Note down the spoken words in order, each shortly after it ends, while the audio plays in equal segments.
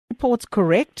reports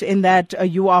correct in that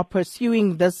you are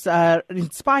pursuing this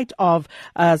in spite of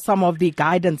some of the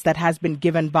guidance that has been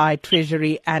given by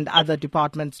Treasury and other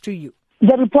departments to you?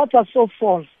 The reports are so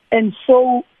false and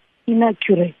so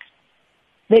inaccurate.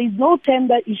 There is no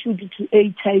tender issued to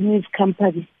a Chinese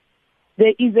company.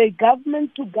 There is a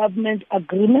government-to-government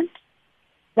agreement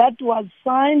that was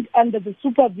signed under the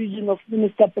supervision of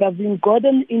Minister Pravin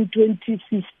Gordhan in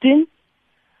 2015,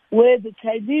 where the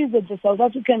Chinese and the South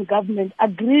African government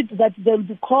agreed that there will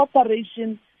be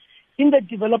cooperation in the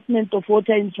development of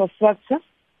water infrastructure.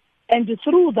 And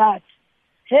through that,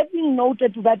 having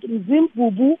noted that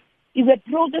Umzimvubu is a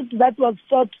project that was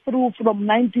thought through from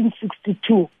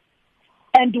 1962.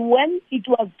 And when it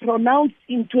was pronounced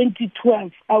in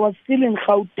 2012, I was still in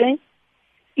Gauteng,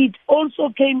 it also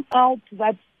came out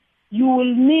that you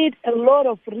will need a lot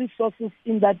of resources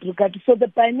in that regard. So the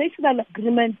binational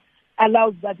agreement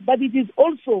allows that. But it is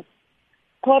also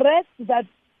correct that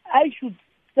I should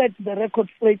set the record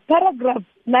straight. Paragraph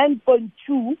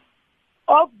 9.2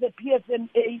 of the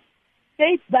PFMA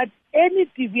states that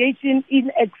any deviation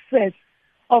in excess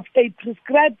of a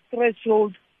prescribed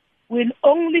threshold will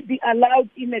only be allowed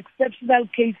in exceptional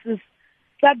cases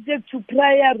subject to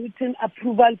prior written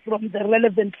approval from the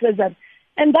relevant treasury.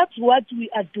 And that's what we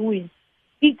are doing.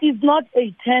 It is not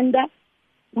a tender.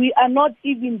 We are not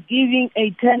even giving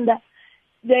a tender.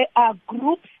 There are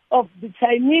groups of the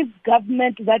Chinese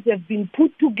government that have been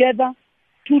put together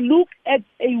to look at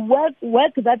a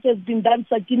work that has been done,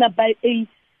 Sakina, by a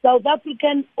South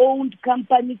African-owned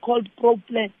company called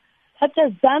ProPlan, that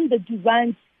has done the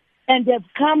designs and have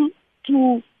come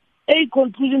to a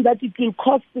conclusion that it will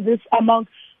cost this amount.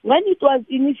 When it was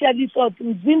initially thought,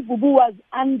 Umzimvubu was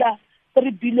under 3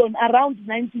 billion around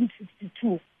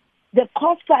 1962. The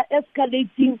costs are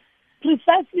escalating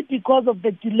precisely because of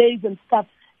the delays and stuff.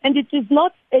 And it is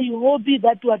not a hobby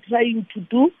that we are trying to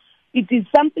do. It is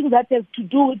something that has to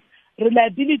do with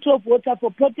reliability of water for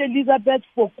Port Elizabeth,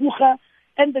 for Kucha,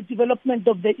 and the development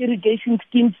of the irrigation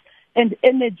schemes and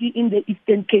energy in the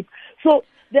Eastern Cape. So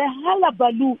the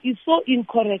hullabaloo is so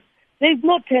incorrect. There is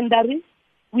no tendering.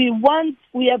 We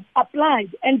have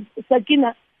applied, and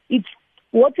Sakina, it's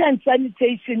Water and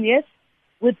Sanitation, yes,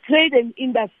 with Trade and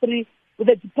Industry, with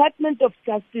the Department of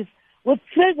Justice, with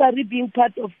Treasury being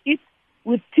part of it,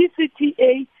 with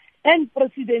TCTA and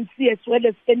Presidency as well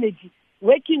as Energy,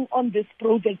 working on this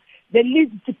project, the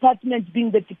lead department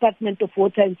being the Department of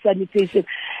Water and Sanitation.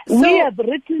 We have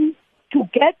written to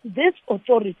get this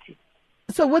authority.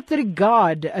 So with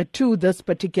regard to this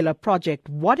particular project,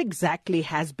 what exactly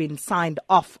has been signed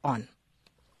off on?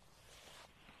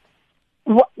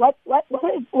 What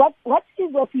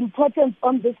is of importance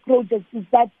on this project is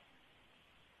that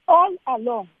all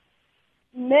along,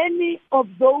 many of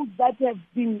those that have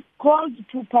been called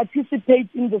to participate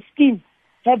in the scheme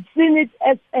have seen it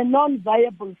as a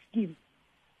non-viable scheme.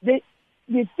 The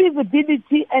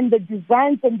feasibility and the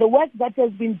designs and the work that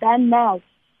has been done now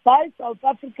by South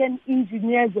African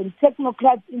engineers and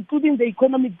technocrats, including the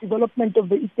economic development of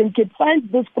the Eastern Cape,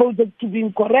 finds this project to be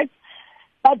incorrect.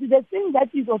 But the thing that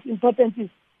is of importance is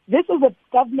this is a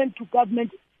government to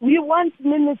government. We want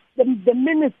the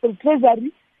Minister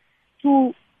Treasury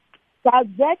to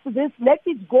gazette this, let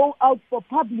it go out for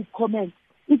public comment.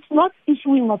 It's not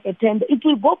issuing of a tender. It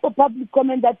will go for public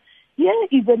comment that here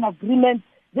is an agreement.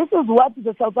 This is what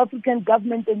the South African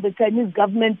government and the Chinese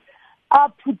government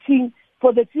are putting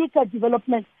for the future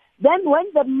development. Then when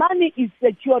the money is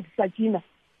secured, Sakina,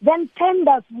 then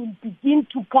tenders will begin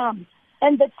to come.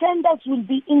 And the tenders will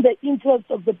be in the interest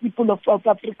of the people of South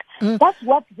Africa. That's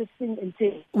what this thing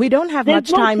entails. We don't have much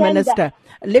time, Minister.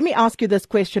 Let me ask you this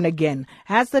question again.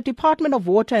 Has the Department of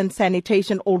Water and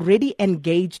Sanitation already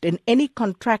engaged in any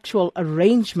contractual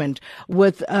arrangement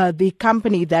with the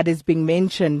company that is being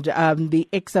mentioned, the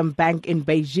Exim Bank in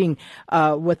Beijing,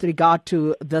 with regard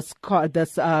to this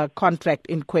contract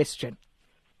in question?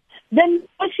 The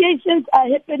negotiations are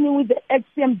happening with the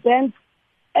Exim Bank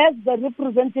as the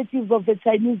representatives of the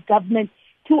Chinese government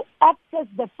to access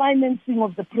the financing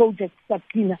of the project,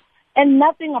 Sakina, and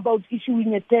nothing about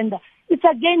issuing a tender. It's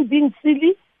again being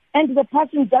silly and the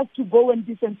person just to go and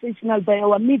be sensational by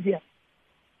our media.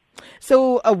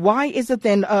 So why is it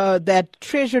then that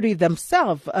Treasury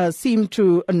themselves seem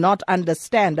to not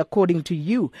understand, according to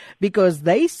you, because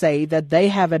they say that they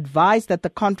have advised that the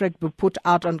contract be put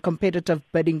out on competitive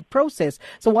bidding process.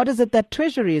 So what is it that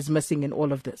Treasury is missing in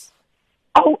all of this?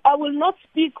 I will not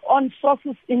speak on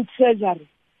sources in Treasury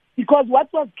because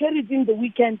what was carried in the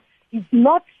weekend is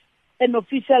not an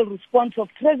official response of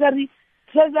Treasury.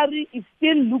 Treasury is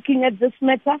still looking at this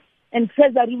matter and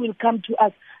Treasury will come to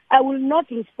us. I will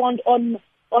not respond on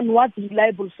what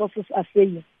reliable sources are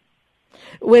saying.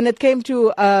 When it came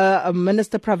to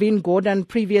Minister Pravin Gordhan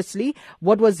previously,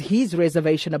 what was his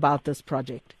reservation about this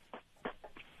project?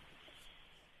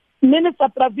 Minister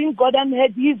Pravin Gordhan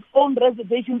had his own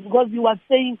reservations because he was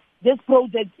saying this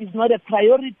project is not a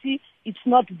priority, it's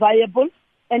not viable,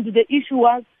 and the issue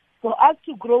was for us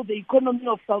to grow the economy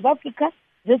of South Africa,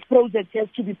 this project has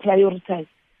to be prioritized.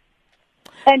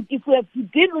 And if we have to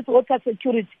deal with water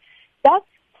security, that's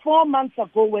 4 months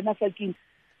ago when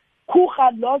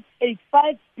Kucha lost a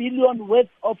 5 billion worth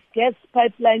of gas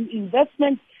pipeline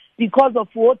investment because of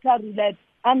water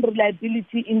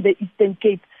unreliability in the Eastern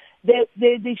Cape.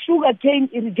 The sugarcane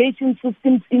irrigation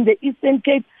systems in the Eastern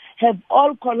Cape have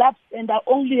all collapsed and are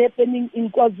only happening in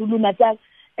KwaZulu-Natal.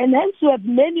 And hence you have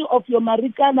many of your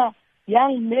Marikana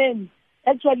young men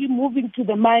actually moving to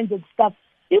the mines and stuff.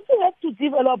 If we have to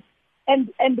develop and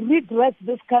redress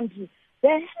this country,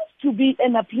 there has to be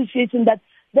an appreciation that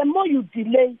the more you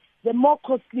delay, the more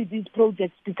costly these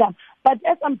projects become. But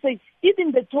as I'm saying,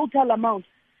 even the total amount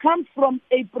comes from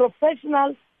a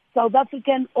professional South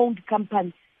African-owned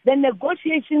company. The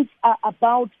negotiations are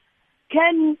about,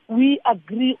 can we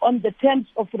agree on the terms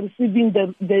of receiving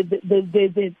the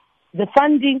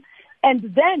funding, and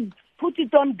then put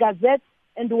it on Gazette,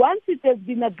 and once it has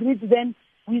been agreed, then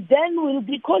we will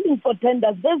be calling for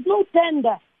tenders. There's no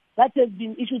tender that has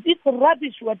been issued. It's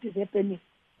rubbish what is happening.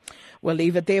 We'll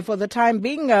leave it there for the time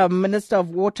being. Minister of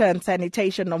Water and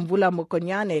Sanitation, Nomvula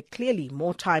Mokonyane, clearly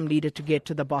more time needed to get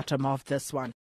to the bottom of this one.